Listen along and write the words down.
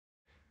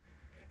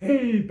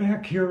Hey,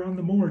 back here on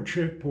the Moore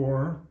chip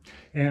bore,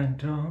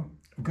 and I'm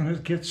going to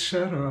get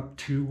set up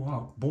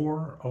to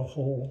bore a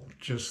hole,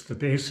 just the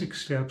basic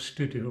steps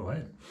to do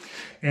it.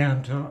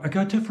 And I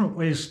got different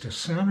ways to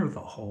center the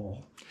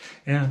hole.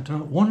 And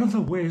one of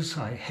the ways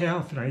I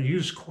have, and I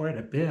use quite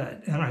a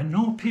bit, and I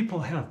know people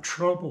have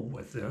trouble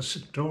with this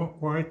and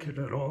don't like it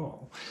at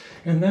all,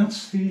 and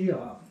that's the,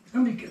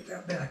 let me get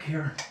that back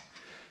here.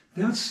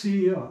 That's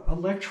the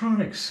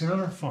electronic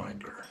center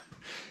finder.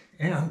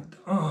 And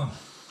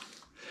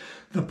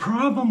the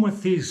problem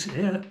with these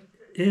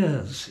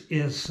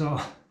is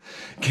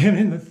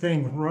getting the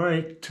thing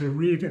right to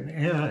read an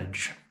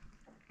edge.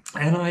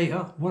 And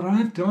what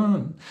I've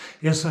done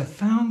is I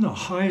found the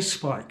high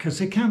spot, because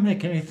they can't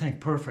make anything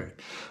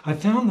perfect. I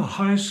found the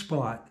high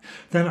spot,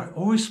 then I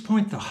always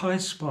point the high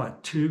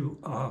spot to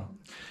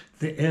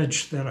the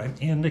edge that I'm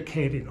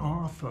indicating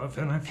off of,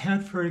 and I've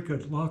had very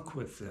good luck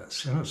with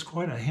this, and it's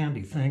quite a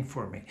handy thing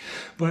for me.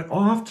 But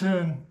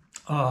often,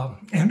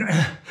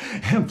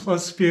 and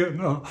plus being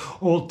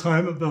old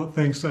time about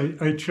things,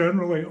 I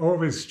generally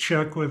always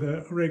check with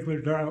a regular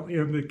dial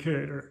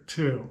indicator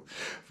too.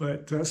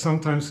 But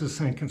sometimes this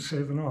thing can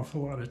save an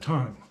awful lot of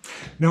time.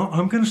 Now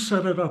I'm going to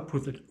set it up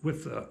with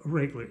a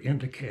regular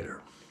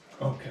indicator.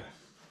 Okay,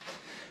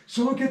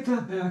 so I'll get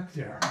that back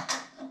there.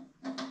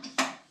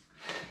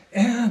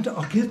 And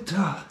I'll get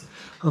a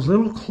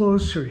little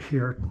closer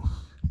here,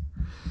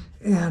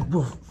 and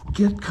we'll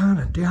get kind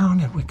of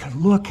down and we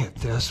can look at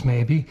this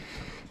maybe.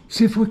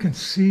 See if we can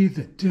see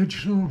the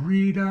digital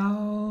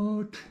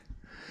readout.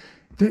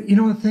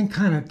 The thing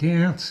kind of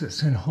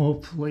dances, and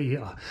hopefully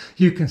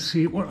you can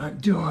see what I'm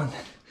doing.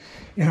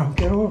 And I'll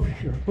get over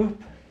here.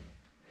 Whoop.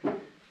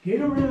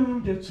 Get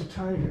around. It's a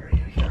tight area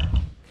here.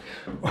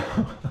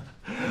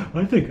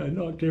 I think I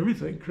knocked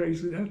everything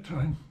crazy that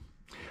time.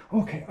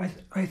 Okay,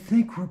 I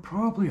think we're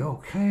probably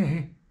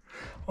okay.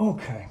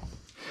 Okay,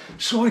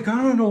 so I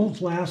got an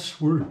old last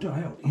word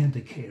dial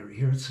indicator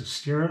here. It's a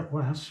stare at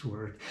last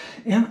word.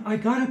 And I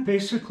got it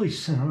basically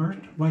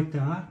centered like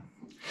that.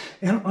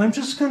 And I'm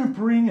just going to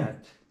bring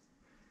it.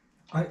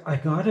 I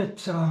got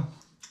it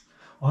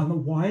on the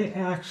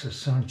y-axis,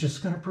 so I'm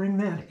just going to bring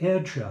that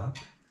edge up.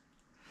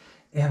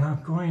 And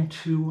I'm going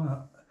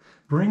to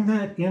bring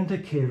that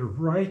indicator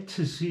right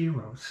to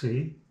 0,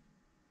 see?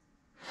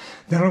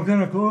 Then I'm going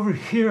to go over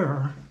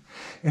here,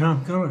 and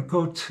I'm going to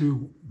go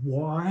to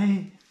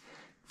Y,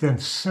 then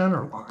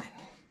center line.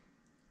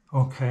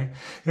 Okay,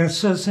 and it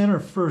says enter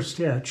first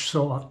edge,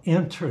 so I'll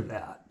enter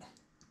that.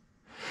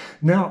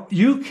 Now,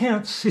 you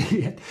can't see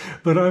it,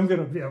 but I'm going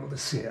to be able to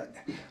see it.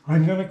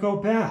 I'm going to go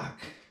back.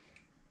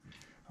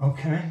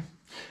 Okay,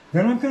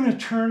 then I'm going to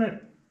turn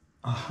it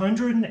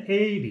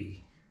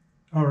 180.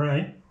 All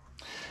right,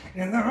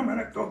 and then I'm going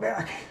to go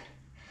back,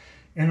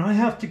 and I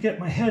have to get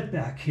my head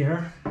back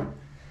here.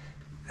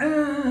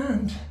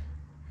 And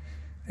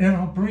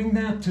I'll bring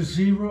that to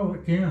 0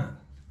 again,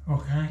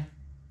 okay?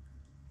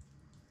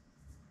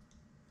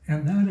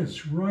 And that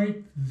is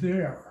right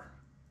there.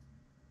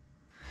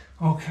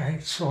 Okay,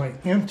 so I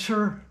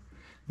enter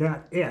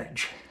that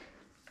edge.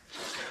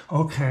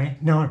 Okay,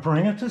 now I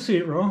bring it to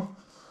 0.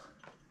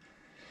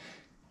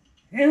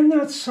 And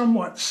that's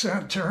somewhat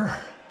center.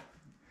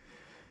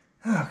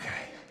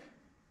 Okay.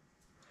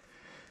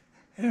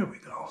 There we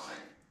go.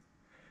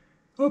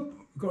 Oop.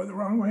 Going the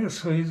wrong way, it's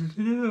so easy to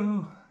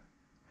do.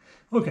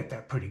 We'll get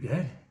that pretty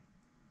good.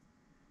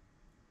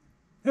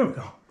 There we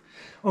go.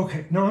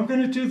 Okay, now I'm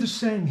going to do the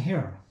same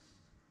here.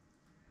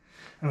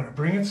 I'm going to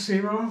bring it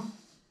 0,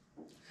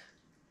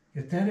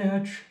 get that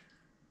edge,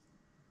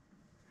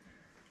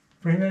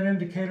 bring that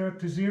indicator up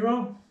to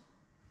 0.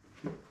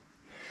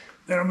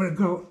 Then I'm going to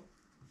go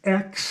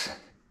X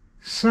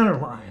center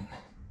line.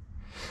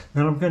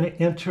 Then I'm going to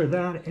enter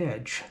that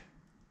edge.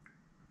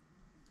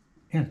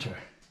 Enter.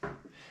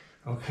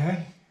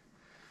 Okay,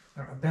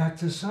 I'm going to back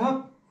this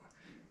up,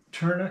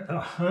 turn it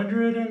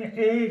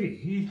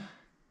 180,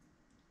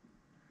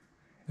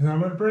 and then I'm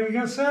going to bring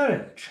against that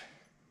edge.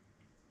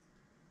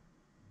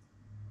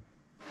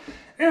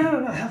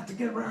 And I have to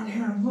get around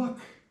here and look.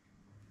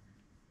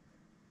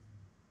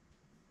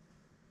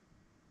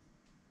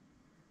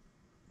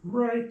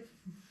 Right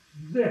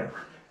there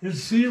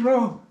is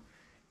 0,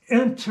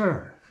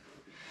 enter.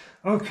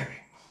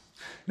 Okay,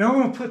 now I'm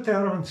going to put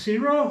that on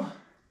 0.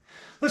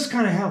 Let's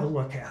kind of have a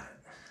look at it.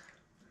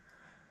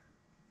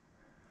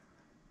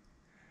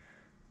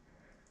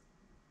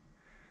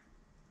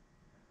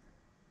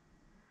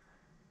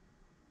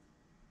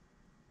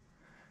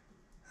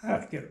 I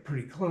have to get it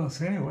pretty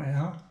close anyway,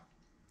 huh?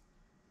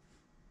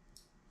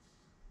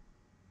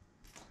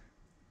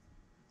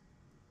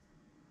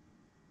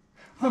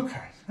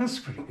 Okay, that's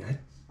pretty good.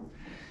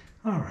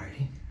 All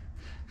righty.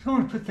 So I'm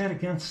going to put that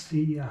against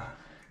the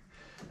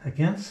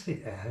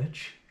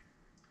edge.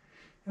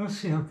 And we'll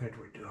see how good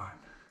we're doing.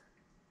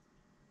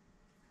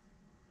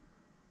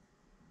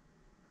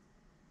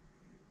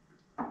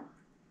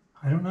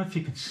 I don't know if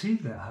you can see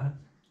that,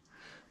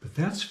 but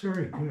that's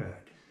very good.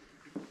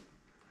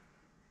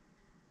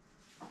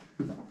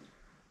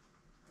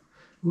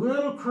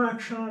 Little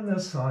correction on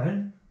this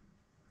side.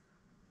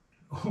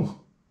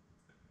 No,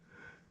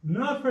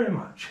 not very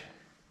much.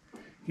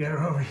 Get it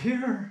over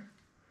here.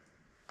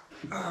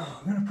 Oh,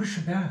 I'm going to push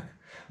it back.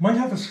 Might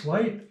have a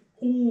slight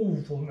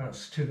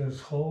ovalness to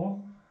this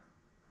hole.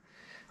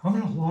 I'm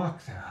going to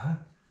lock that.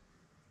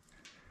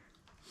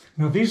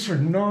 Now these are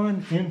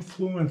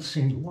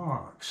non-influencing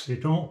locks. They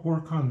don't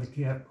work on the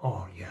get.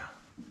 Oh yeah.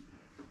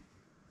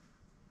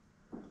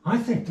 I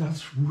think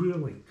that's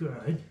really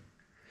good.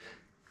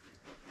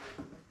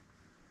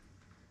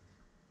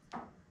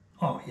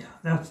 Oh yeah,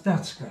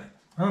 that's good.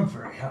 I'm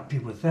very happy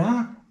with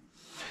that.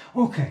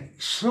 Okay,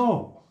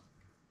 so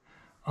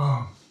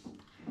there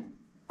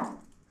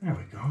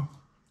we go.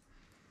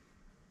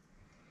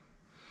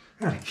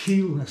 Got a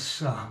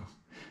keyless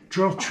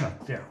drill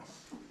chuck there.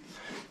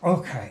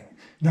 Okay,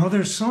 now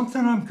there's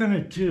something I'm going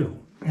to do,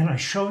 and I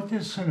showed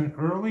this in an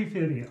early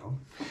video,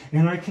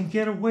 and I can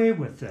get away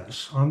with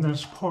this on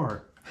this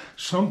part.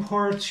 Some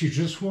parts you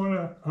just want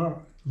to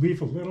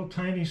leave a little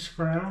tiny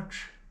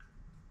scratch,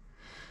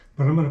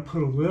 but I'm going to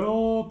put a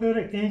little bit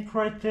of ink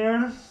right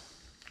there,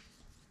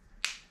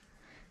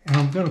 and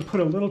I'm going to put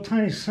a little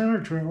tiny center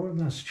drill in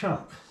this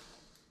chuck.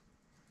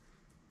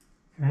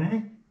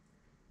 Okay?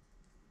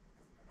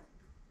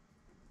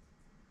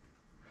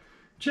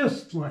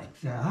 Just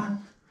like that.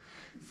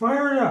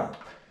 Fire it up.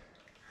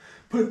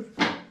 Put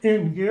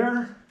in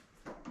gear.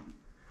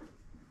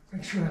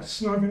 Make sure that's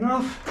snug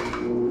enough. There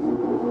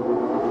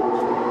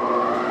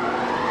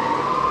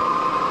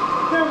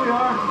we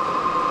are.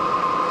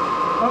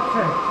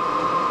 Okay.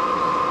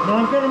 Now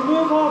I'm going to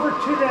move over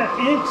to that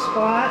ink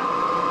spot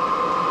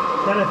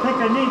that I think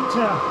I need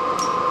to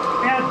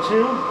add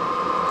to.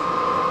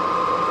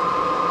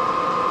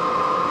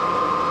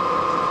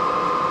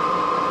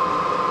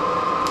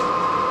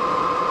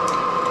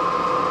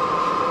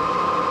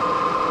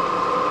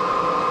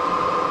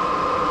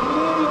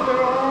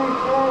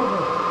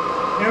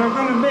 And I'm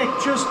going to make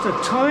just the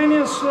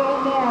tiniest little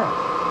mark.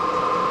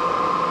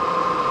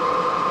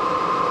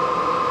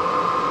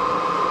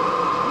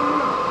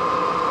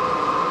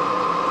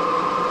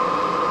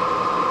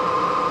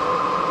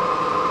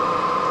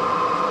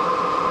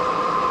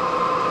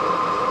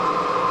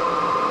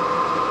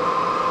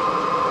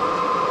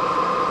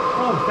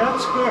 Oh,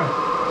 that's good.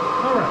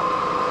 All right.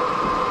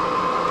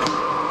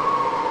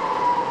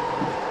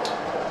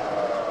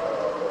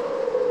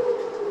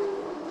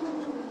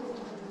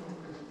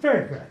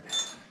 Very good.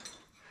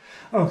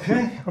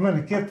 Okay, I'm going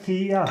to get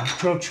the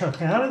drill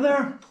chuck out of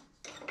there.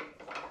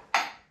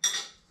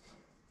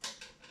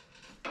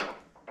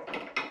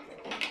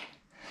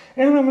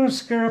 And I'm going to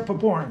scare up a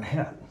boring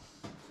head.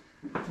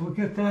 We'll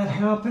get that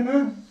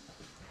happening.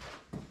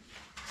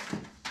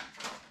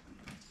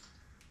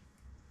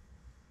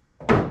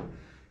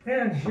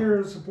 And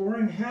here's a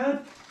boring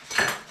head.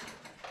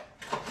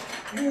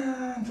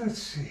 And let's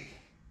see.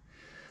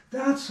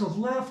 That's a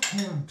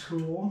left-hand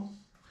tool.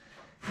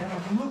 And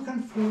I'm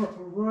looking for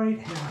a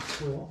right-hand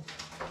tool.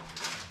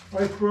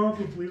 I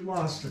probably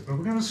lost it, but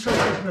we're going to start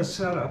getting this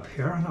set up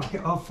here, and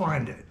I'll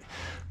find it.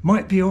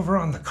 Might be over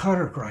on the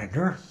cutter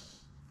grinder.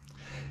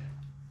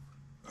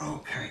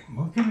 Okay,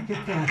 we're going to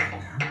get that in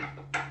there.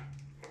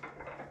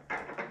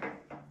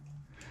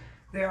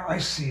 There, I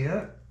see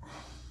it.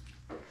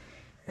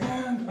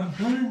 And I'm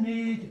going to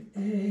need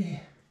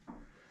a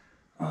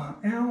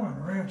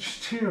Allen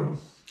wrench too.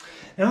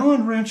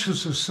 Allen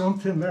wrenches are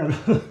something that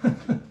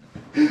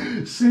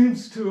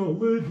seems to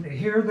elude me.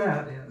 Here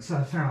that is,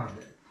 I found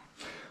it.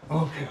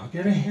 Okay, I'll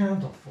get a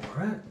handle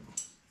for it.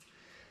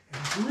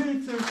 And I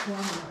believe there's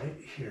one right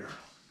here.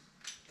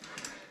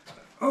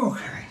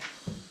 Okay.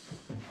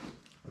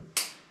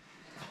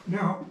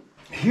 Now,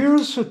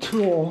 here's a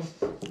tool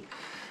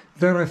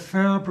that I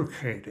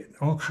fabricated,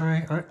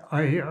 okay?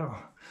 I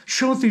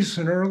showed these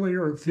in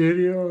earlier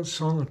videos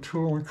on the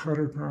tool and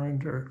cutter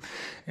grinder.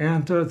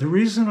 And the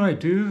reason I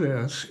do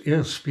this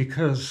is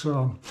because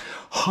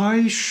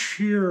high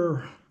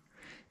shear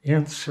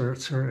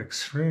inserts are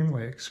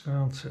extremely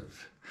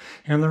expensive.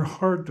 And they're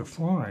hard to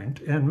find.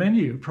 And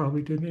many of you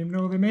probably didn't even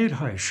know they made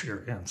high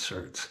shear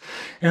inserts.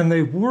 And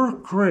they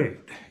work great.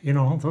 You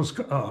know, those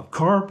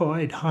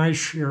carbide high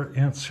shear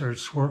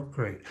inserts work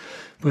great.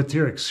 But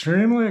they're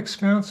extremely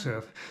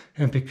expensive.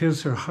 And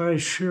because they're high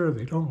shear,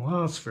 they don't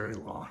last very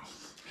long.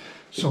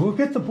 So we'll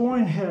get the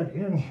boring head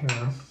in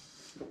here.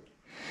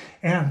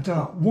 And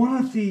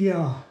want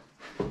to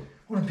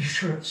be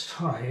sure it's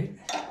tight.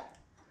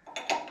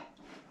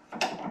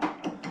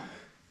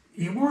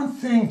 You want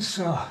things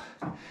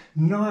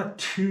not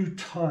too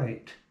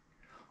tight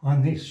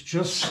on these,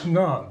 just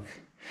snug.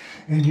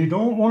 And you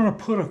don't want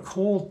to put a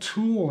cold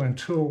tool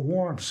into a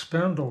warm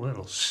spindle,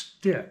 it'll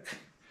stick.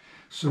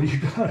 So you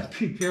got to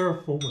be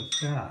careful with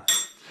that.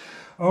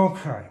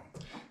 Okay,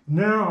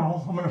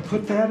 now I'm going to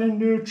put that in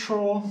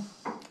neutral.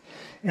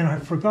 And I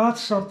forgot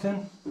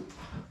something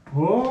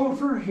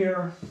over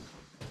here.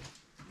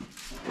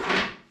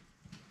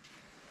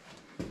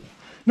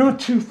 Not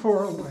too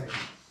far away.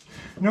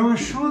 Now, I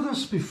showed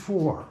this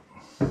before,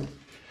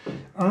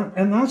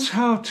 and that's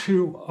how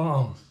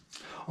to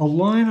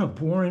align a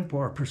boring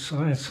bar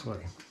precisely.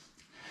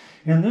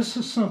 And this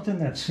is something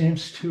that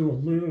seems to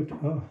elude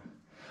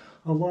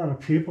a lot of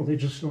people. They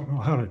just don't know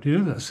how to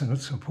do this, and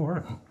it's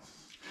important.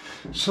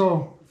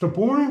 So the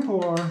boring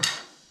bore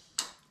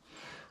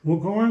will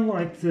go in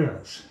like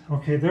this.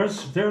 Okay,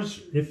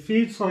 it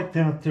feeds like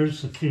that,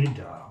 there's the feed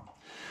dial.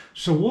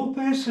 So we'll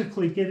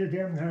basically get it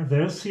in there.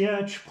 There's the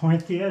edge,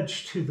 point the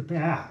edge to the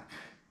back.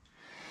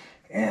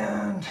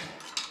 And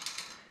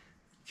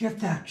get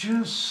that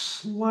just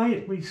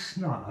slightly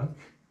snug.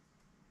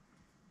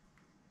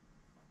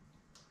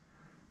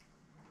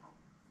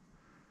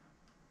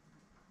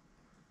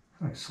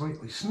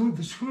 Slightly snug,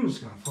 the screw's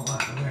gonna fall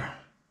out of there.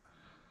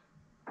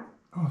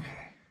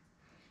 Okay.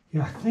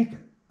 Yeah,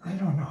 I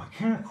don't know, I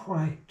can't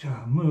quite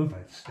move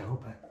it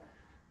still, but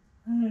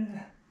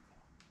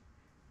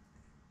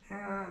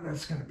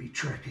that's gonna be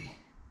tricky.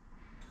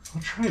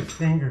 I'll try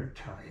finger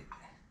tight.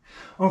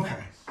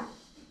 Okay.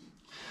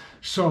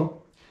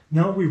 So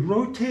now we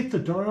rotate the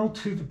dial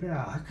to the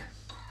back,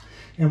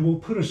 and we'll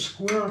put a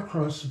square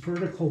across the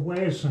vertical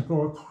ways and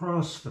go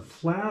across the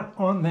flat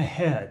on the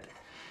head.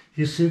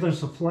 You see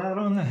there's a flat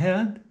on the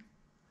head?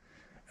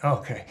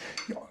 Okay,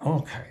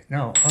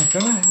 now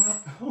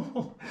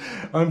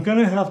I'm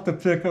gonna have to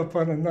pick up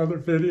on another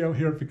video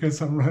here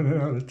because I'm running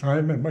out of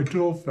time and my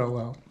tool fell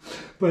out.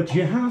 But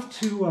you have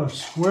to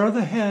square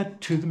the head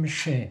to the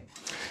machine,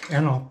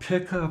 and I'll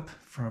pick up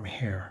from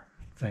here.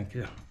 Thank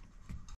you.